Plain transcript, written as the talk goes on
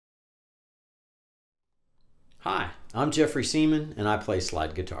Hi, I'm Jeffrey Seeman and I play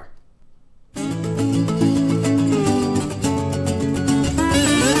slide guitar.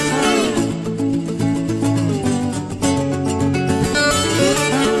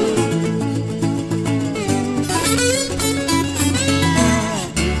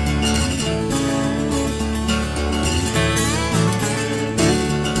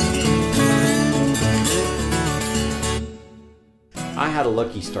 I had a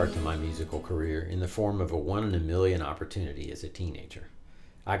lucky start to my musical career in the form of a 1 in a million opportunity as a teenager.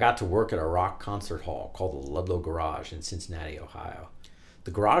 I got to work at a rock concert hall called the Ludlow Garage in Cincinnati, Ohio.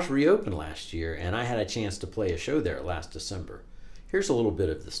 The garage reopened last year and I had a chance to play a show there last December. Here's a little bit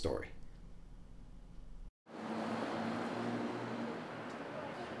of the story.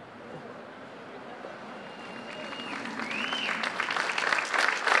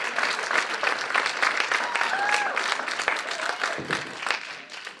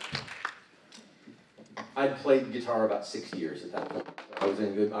 I'd played guitar about 6 years at that point.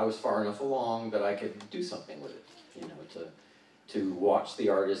 I was far enough along that I could do something with it, you know, to watch the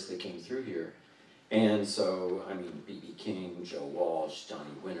artists that came through here. And so, I mean, B.B. King, Joe Walsh,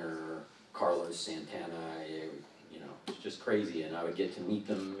 Johnny Winter, Carlos Santana, you know, it's just crazy. And I would get to meet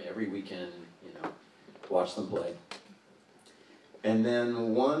them every weekend, you know, watch them play. And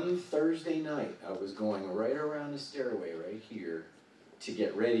then one Thursday night, I was going right around the stairway right here to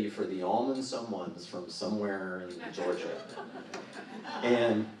get ready for the Allman Someones from somewhere in Georgia.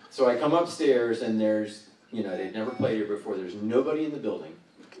 And so I come upstairs and there's, you know, they'd never played here before, there's nobody in the building.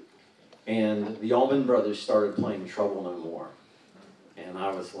 And the Allman Brothers started playing Trouble No More. And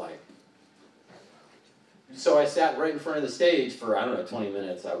I was like, so I sat right in front of the stage for, I don't know, 20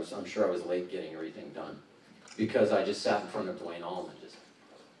 minutes. I'm sure I was late getting everything done because I just sat in front of Dwayne Allman.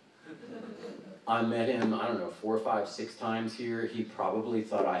 I met him, I don't know, 4, 5, 6 times here. He probably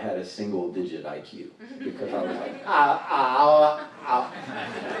thought I had a single-digit IQ because I was like, ow, ow, ow.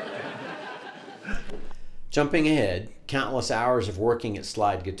 Jumping ahead, countless hours of working at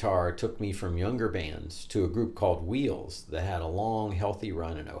slide guitar took me from younger bands to a group called Wheels that had a long, healthy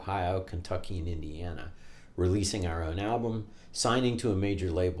run in Ohio, Kentucky, and Indiana, releasing our own album, signing to a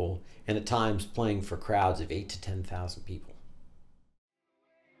major label, and at times playing for crowds of 8,000 to 10,000 people.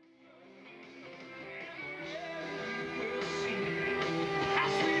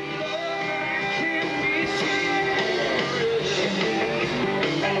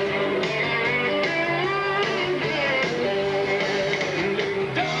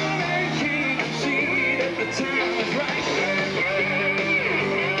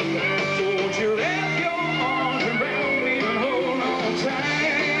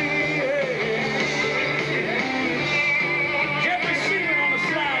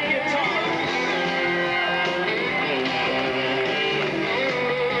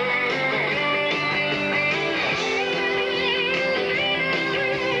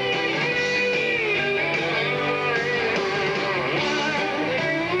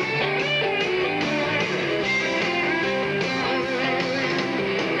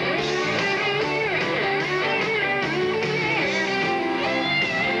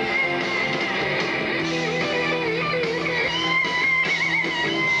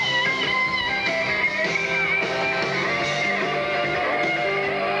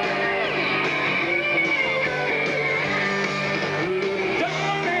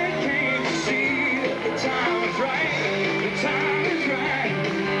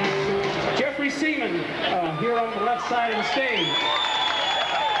 Jeffrey Seeman, here on the left side of the stage.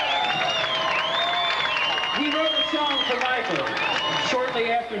 He wrote a song for Michael shortly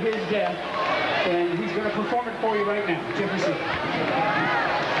after his death, and he's going to perform it for you right now. Jeffrey Seeman.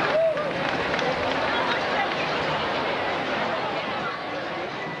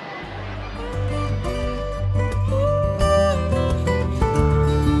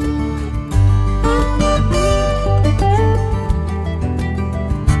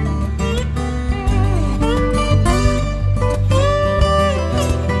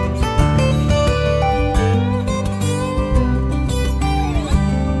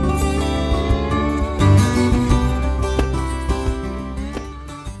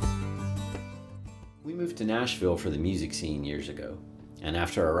 To Nashville for the music scene years ago, and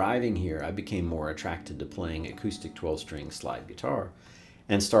after arriving here I became more attracted to playing acoustic 12-string slide guitar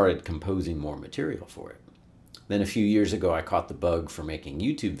and started composing more material for it. Then a few years ago I caught the bug for making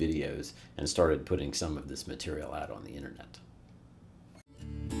YouTube videos and started putting some of this material out on the internet.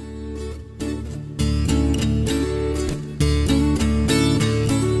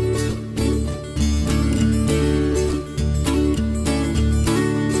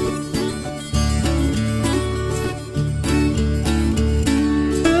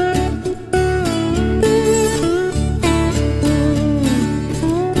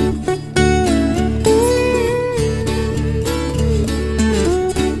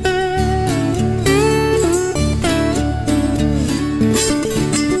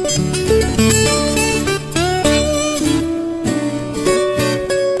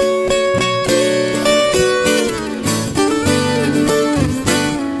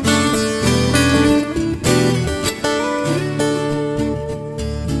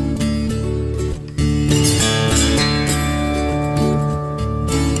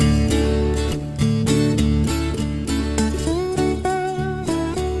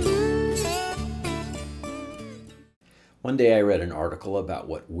 article about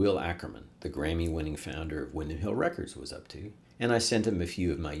what Will Ackerman, the Grammy-winning founder of Windham Hill Records, was up to, and I sent him a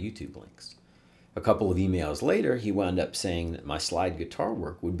few of my YouTube links. A couple of emails later, he wound up saying that my slide guitar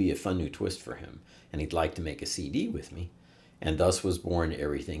work would be a fun new twist for him, and he'd like to make a CD with me, and thus was born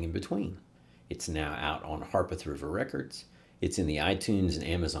Everything in Between. It's now out on Harpeth River Records, it's in the iTunes and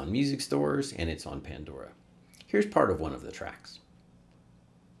Amazon Music stores, and it's on Pandora. Here's part of one of the tracks.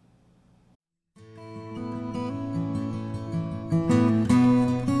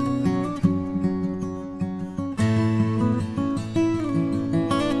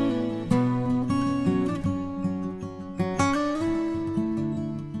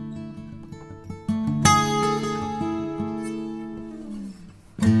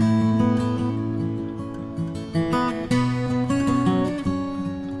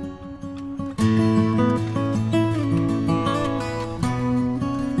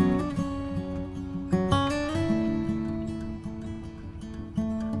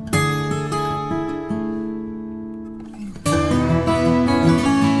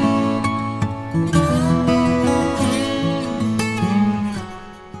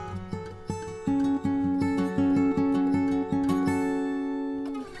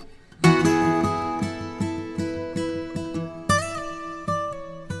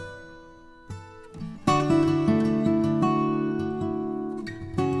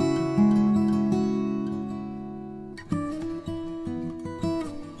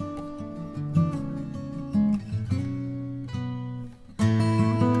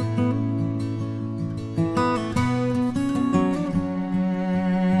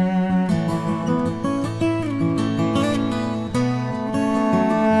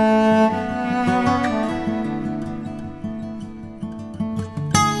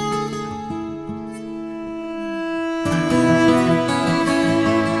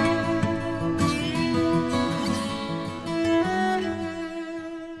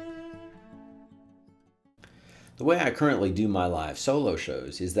 The way I currently do my live solo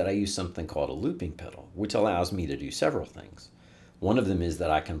shows is that I use something called a looping pedal, which allows me to do several things. One of them is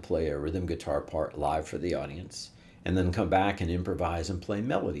that I can play a rhythm guitar part live for the audience, and then come back and improvise and play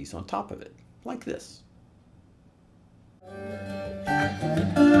melodies on top of it, like this.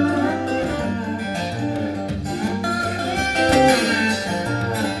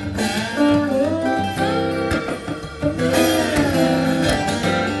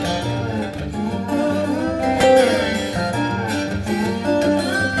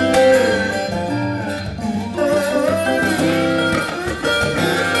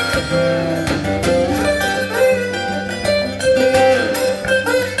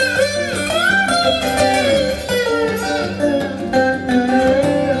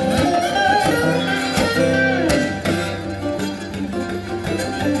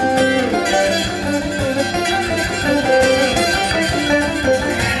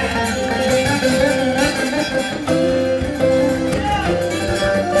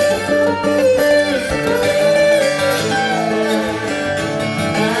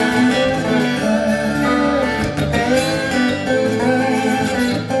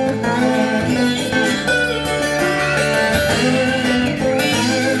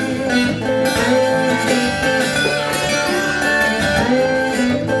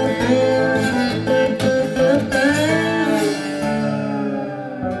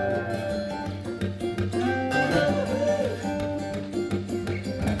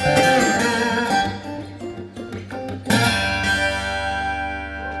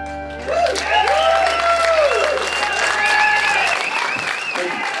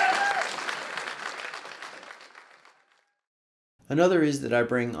 Another is that I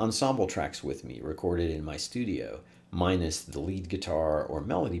bring ensemble tracks with me, recorded in my studio, minus the lead guitar or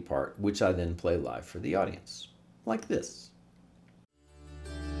melody part, which I then play live for the audience, like this.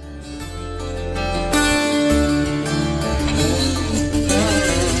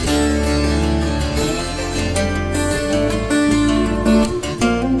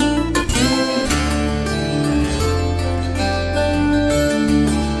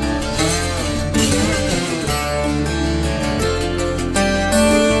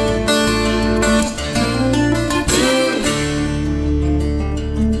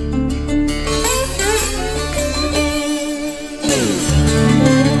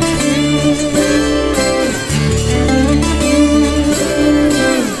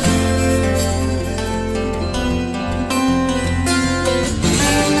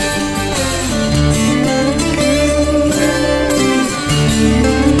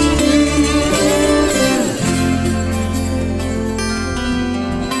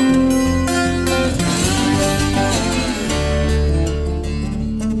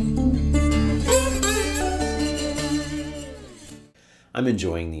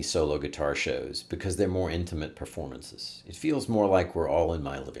 enjoying these solo guitar shows because they're more intimate performances. It feels more like we're all in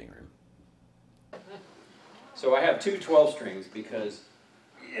my living room. So I have two 12 strings because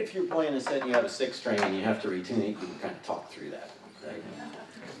if you're playing a set and you have a 6 string and you have to retune it, you can kind of talk through that. Right?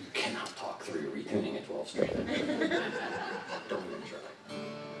 You cannot talk through retuning a 12 string. Don't even try.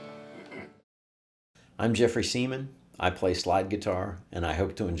 I'm Jeffrey Seeman. I play slide guitar, and I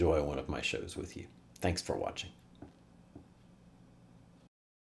hope to enjoy one of my shows with you. Thanks for watching.